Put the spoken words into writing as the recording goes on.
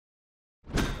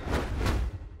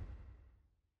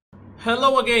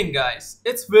Hello again guys,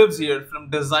 it's Vibs here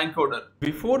from Design Coder.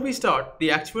 Before we start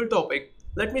the actual topic,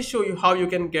 let me show you how you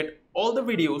can get all the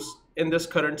videos in this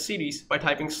current series by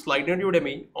typing Slider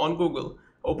Udemy on Google.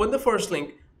 Open the first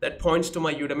link that points to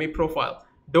my Udemy profile.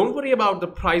 Don't worry about the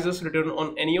prices written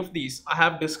on any of these. I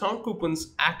have discount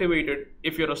coupons activated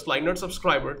if you're a Slider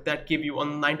subscriber that give you a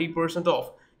 90%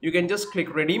 off. You can just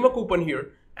click redeem a coupon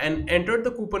here and enter the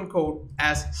coupon code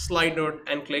as Slider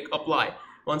and click apply.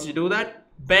 Once you do that,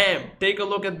 bam, take a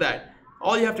look at that.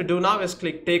 All you have to do now is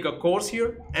click take a course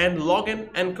here and log in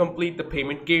and complete the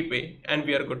payment gateway and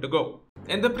we are good to go.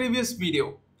 In the previous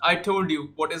video, I told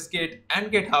you what is Git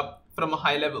and GitHub from a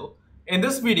high level. In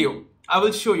this video, I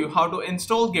will show you how to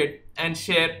install Git and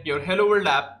share your Hello World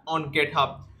app on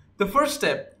GitHub. The first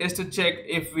step is to check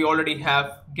if we already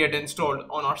have Git installed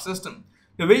on our system.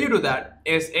 The way you do that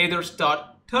is either start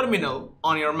terminal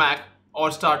on your Mac or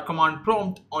start command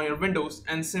prompt on your Windows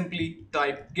and simply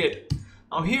type git.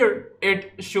 Now here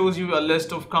it shows you a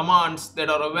list of commands that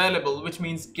are available, which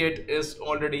means git is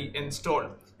already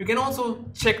installed. You can also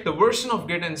check the version of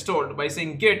git installed by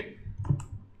saying git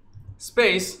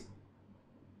space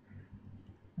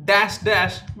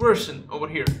 -- version over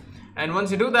here, and once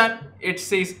you do that it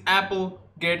says Apple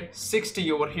Git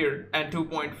 60 over here and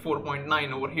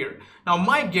 2.4.9 over here. Now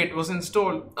my Git was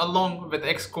installed along with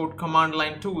Xcode command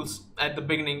line tools at the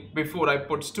beginning before I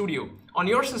put Studio. On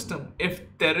your system, if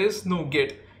there is no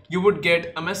Git, you would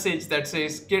get a message that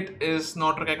says Git is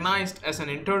not recognized as an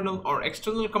internal or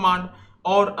external command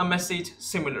or a message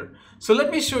similar. So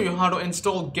let me show you how to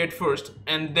install Git first,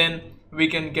 and then we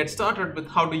can get started with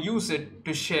how to use it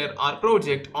to share our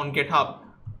project on GitHub.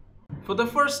 For the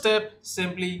first step,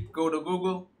 simply go to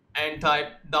Google and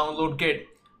type download Git.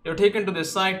 You're taken to the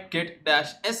site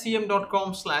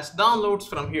git-sem.com/downloads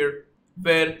from here,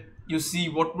 where you see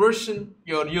what version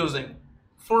you're using.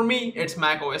 For me, it's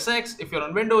Mac OS X. If you're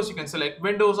on Windows, you can select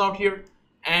Windows out here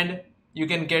and you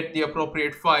can get the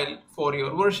appropriate file for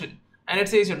your version. And it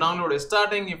says your download is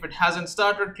starting. If it hasn't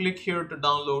started, click here to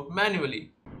download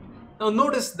manually. Now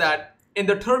notice that in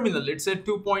the terminal, it said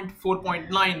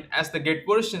 2.4.9 as the Git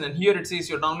version, and here it says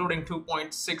you're downloading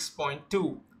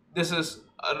 2.6.2. This is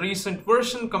a recent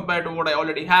version compared to what I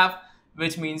already have,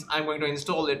 which means I'm going to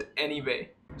install it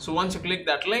anyway. So once you click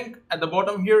that link at the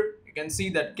bottom here, you can see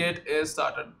that Git is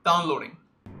started downloading.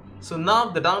 So now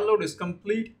the download is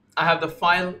complete. I have the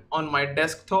file on my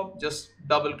desktop. Just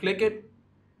double click it,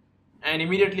 and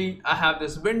immediately I have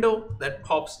this window that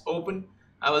pops open.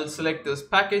 I will select this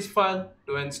package file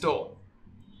to install.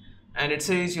 And it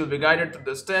says you'll be guided through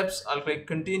the steps. I'll click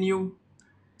continue,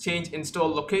 change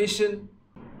install location,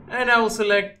 and I will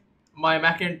select my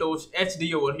Macintosh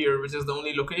HD over here, which is the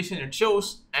only location it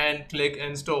shows, and click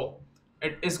install.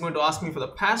 It is going to ask me for the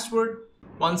password.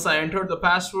 Once I enter the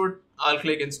password, I'll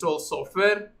click install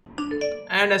software,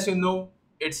 and as you know,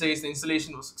 it says the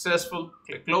installation was successful.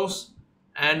 Click close,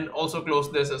 and also close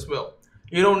this as well.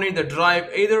 You don't need the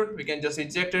drive either. We can just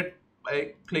eject it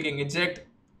by clicking eject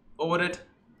over it,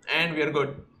 and we are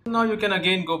good. Now you can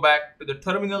again go back to the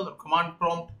terminal or command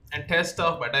prompt and test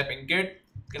stuff by typing git.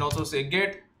 You can also say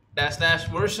git --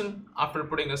 version after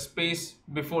putting a space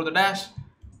before the dash.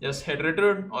 Just hit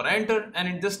return or enter, and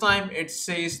in this time it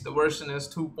says the version is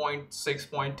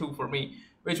 2.6.2 for me,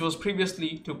 which was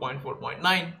previously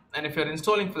 2.4.9. And if you're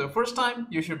installing for the first time,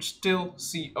 you should still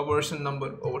see a version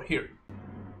number over here.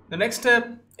 The next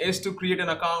step is to create an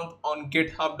account on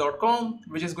github.com,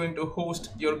 which is going to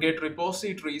host your Git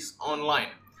repositories online.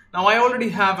 Now I already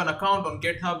have an account on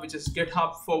GitHub, which is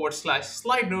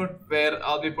github/slidenerd, where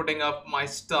I'll be putting up my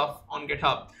stuff on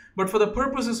GitHub. But for the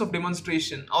purposes of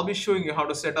demonstration, I'll be showing you how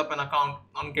to set up an account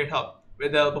on GitHub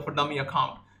with the help of a dummy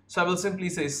account. So I will simply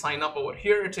say sign up over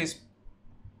here. It says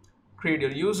create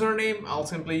your username. I'll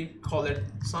simply call it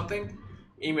something,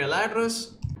 email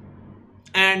address,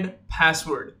 and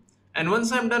password. And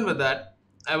once I'm done with that,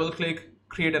 I will click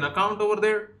create an account over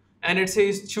there, and it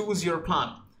says choose your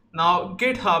plan. Now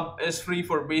GitHub is free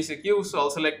for basic use, so I'll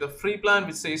select the free plan,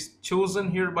 which says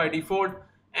chosen here by default,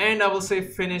 and I will say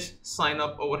finish sign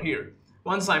up over here.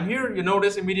 Once I'm here, you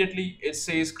notice immediately it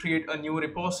says create a new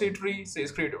repository,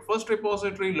 says create your first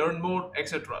repository, learn more,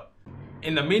 etc.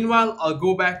 In the meanwhile, I'll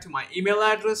go back to my email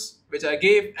address, which I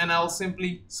gave, and I'll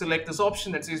simply select this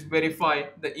option that says verify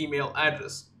the email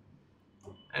address.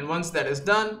 And once that is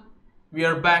done, we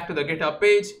are back to the GitHub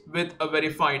page with a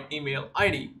verified email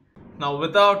ID. Now,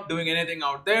 without doing anything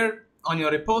out there, on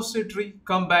your repository,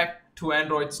 come back to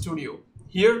Android Studio.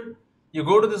 Here, you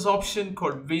go to this option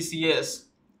called VCS,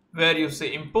 where you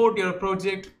say import your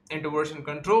project into version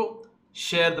control,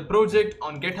 share the project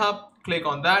on GitHub, click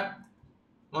on that,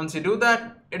 Once you do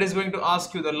that, it is going to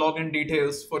ask you the login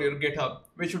details for your GitHub,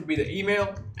 which would be the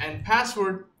email and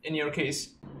password in your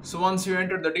case. So once you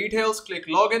enter the details, click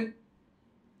login,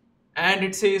 and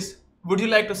it says, would you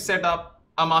like to set up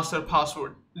a master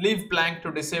password? Leave blank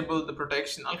to disable the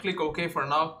protection. I'll click OK for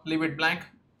now, leave it blank.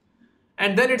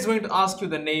 And then it's going to ask you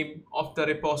the name of the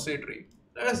repository.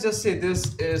 Let us just say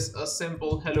this is a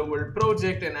simple Hello World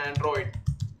project in Android.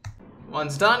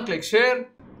 Once done, click share,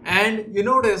 and you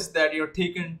notice that you're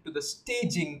taken to the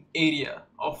staging area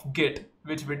of Git,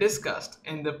 which we discussed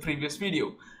in the previous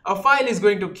video. A file is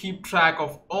going to keep track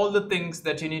of all the things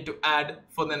that you need to add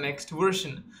for the next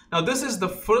version. Now this is the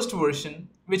first version,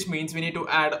 which means we need to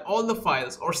add all the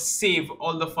files or save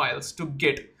all the files to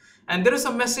Git. And there is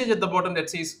a message at the bottom that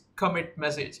says commit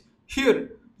message.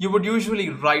 Here, you would usually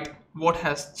write what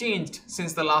has changed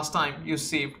since the last time you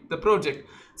saved the project.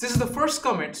 This is the first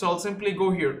commit, so I'll simply go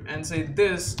here and say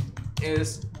this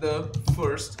is the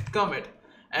first commit,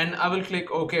 and I will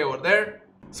click OK over there.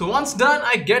 So once done,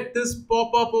 I get this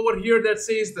pop-up over here that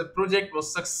says the project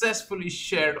was successfully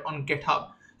shared on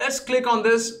GitHub. Let's click on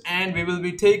this and we will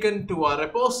be taken to our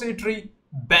repository.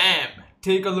 Bam!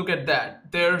 Take a look at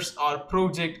that. There's our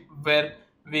project where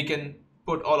we can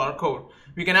put all our code.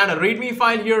 We can add a README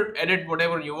file here, edit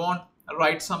whatever you want,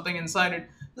 write something inside it.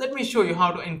 Let me show you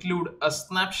how to include a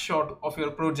snapshot of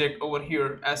your project over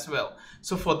here as well.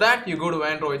 So for that, you go to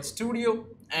Android Studio,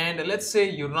 and let's say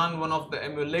you run one of the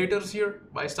emulators here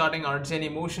by starting our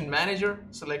Genymotion Manager.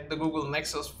 Select the Google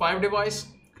Nexus 5 device,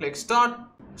 click Start.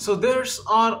 So there's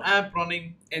our app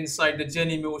running inside the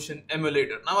Genymotion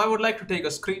emulator. Now I would like to take a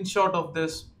screenshot of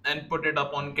this and put it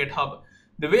up on GitHub.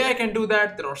 The way I can do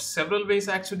that, there are several ways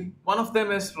actually. One of them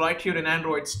is right here in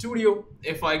Android Studio.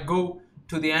 If I go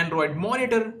to the Android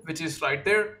monitor, which is right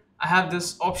there, I have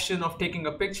this option of taking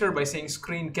a picture by saying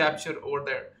screen capture over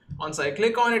there. Once I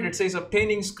click on it, it says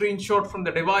obtaining screenshot from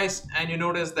the device, and you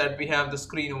notice that we have the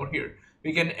screen over here.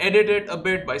 We can edit it a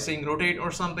bit by saying rotate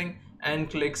or something and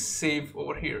click save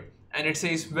over here. And it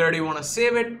says where do you want to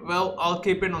save it? Well, I'll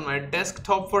keep it on my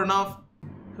desktop for now.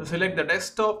 So select the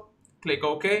desktop, click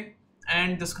OK,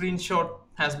 and the screenshot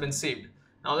has been saved.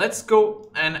 Now let's go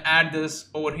and add this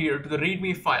over here to the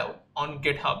README file on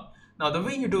GitHub. Now the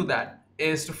way you do that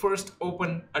is to first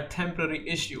open a temporary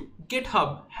issue.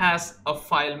 GitHub has a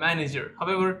file manager.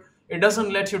 However, it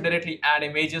doesn't let you directly add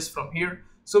images from here.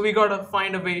 So we gotta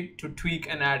find a way to tweak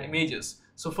and add images.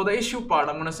 So for the issue part,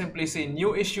 I'm gonna simply say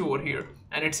new issue over here,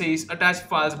 and it says attach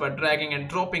files by dragging and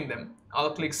dropping them.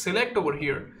 I'll click select over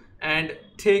here and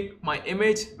take my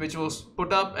image which was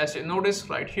put up, as you notice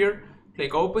right here,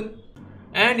 click open,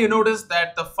 and you notice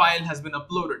that the file has been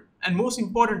uploaded. And most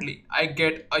importantly, I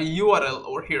get a URL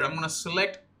over here. I'm going to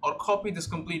select or copy this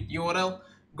complete URL,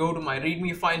 go to my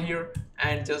README file here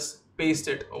and just paste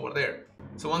it over there.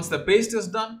 So once the paste is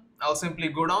done, I'll simply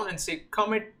go down and say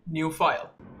commit new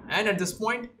file. And at this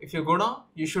point, if you go down,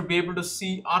 you should be able to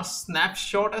see our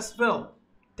snapshot as well.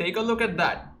 Take a look at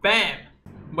that. Bam!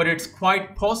 But it's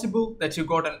quite possible that you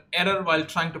got an error while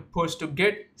trying to push to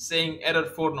Git saying error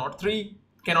 403,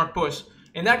 cannot push.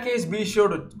 In that case, be sure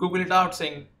to Google it out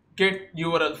saying git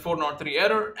URL 403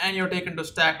 error, and you're taken to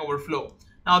Stack Overflow.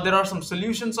 Now there are some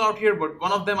solutions out here, but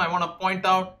one of them I want to point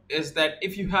out is that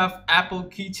if you have Apple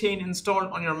Keychain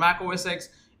installed on your Mac OS X,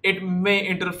 it may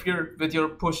interfere with your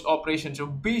push operation. So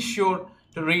be sure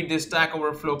to read this Stack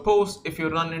Overflow post if you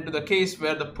run into the case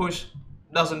where the push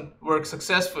doesn't work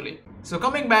successfully. So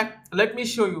coming back, let me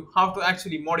show you how to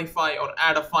actually modify or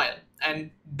add a file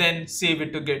and then save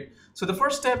it to Git. So the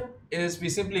first step is we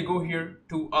simply go here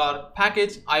to our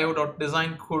package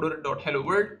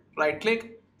io.designcoder.helloworld, right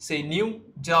click, say new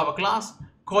Java class,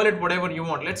 call it whatever you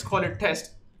want. Let's call it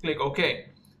test, click OK.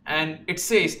 And it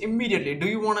says immediately, do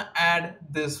you want to add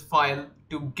this file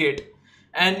to Git?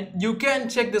 And you can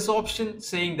check this option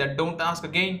saying that don't ask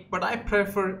again, but I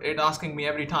prefer it asking me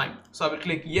every time. So I will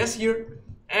click yes here,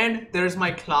 and there's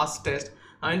my class test.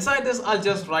 Now inside this, I'll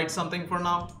just write something for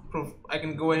now. I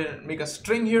can go ahead and make a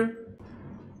string here,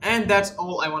 and that's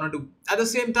all I want to do. At the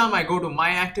same time, I go to my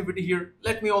activity here.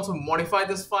 Let me also modify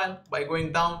this file by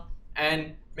going down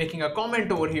and making a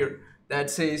comment over here that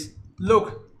says,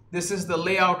 look, this is the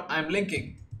layout I'm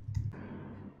linking.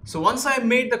 So once I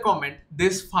made the comment,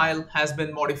 this file has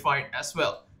been modified as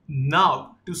well.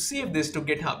 Now to save this to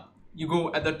GitHub, you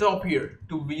go at the top here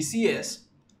to VCS,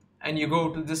 and you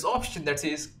go to this option that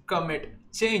says commit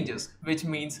changes, which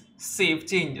means save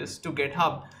changes to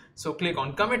GitHub. So click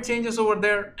on commit changes over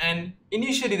there, and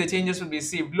initially the changes will be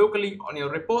saved locally on your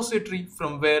repository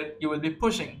from where you will be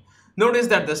pushing. Notice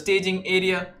that the staging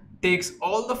area takes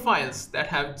all the files that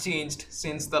have changed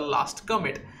since the last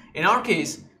commit. In our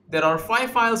case, There are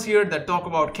 5 files here that talk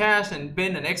about cache and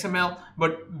bin and XML,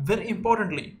 but very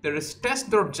importantly, there is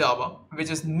test.java, which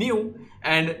is new,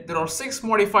 and there are 6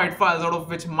 modified files, out of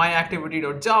which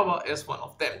myActivity.java is one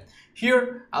of them.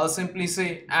 Here, I'll simply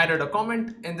say added a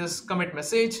comment in this commit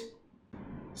message.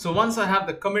 So once I have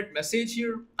the commit message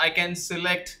here, I can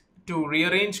select to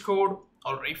rearrange code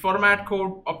or reformat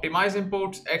code, optimize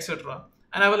imports, etc.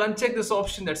 And I will uncheck this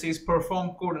option that says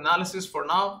perform code analysis for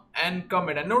now and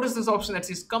commit. And notice this option that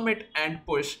says commit and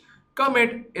push.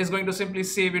 Commit is going to simply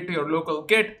save it to your local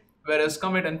Git, whereas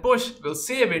commit and push will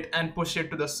save it and push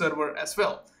it to the server as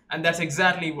well. And that's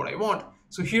exactly what I want.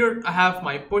 So here I have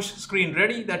my push screen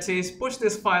ready that says push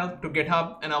this file to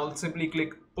GitHub, and I will simply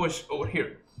click push over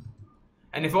here.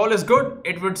 And if all is good,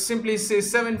 it would simply say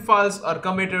 7 files are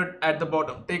committed at the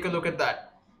bottom. Take a look at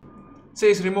that. It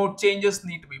says remote changes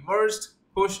need to be merged.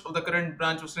 Push of the current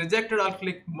branch was rejected. I'll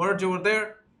click merge over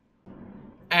there,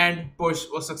 and push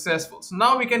was successful. So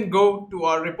now we can go to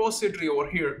our repository over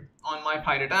here on my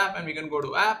Pirate app, and we can go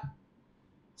to app,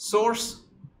 source,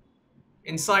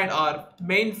 inside our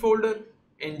main folder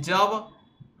in Java.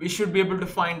 We should be able to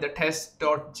find the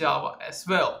test.java as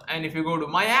well. And if you go to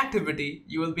my activity,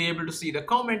 you will be able to see the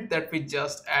comment that we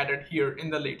just added here in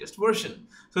the latest version.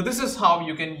 So this is how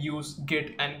you can use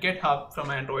Git and GitHub from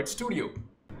Android Studio.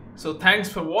 So thanks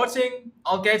for watching.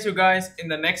 I'll catch you guys in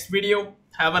the next video.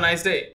 Have a nice day.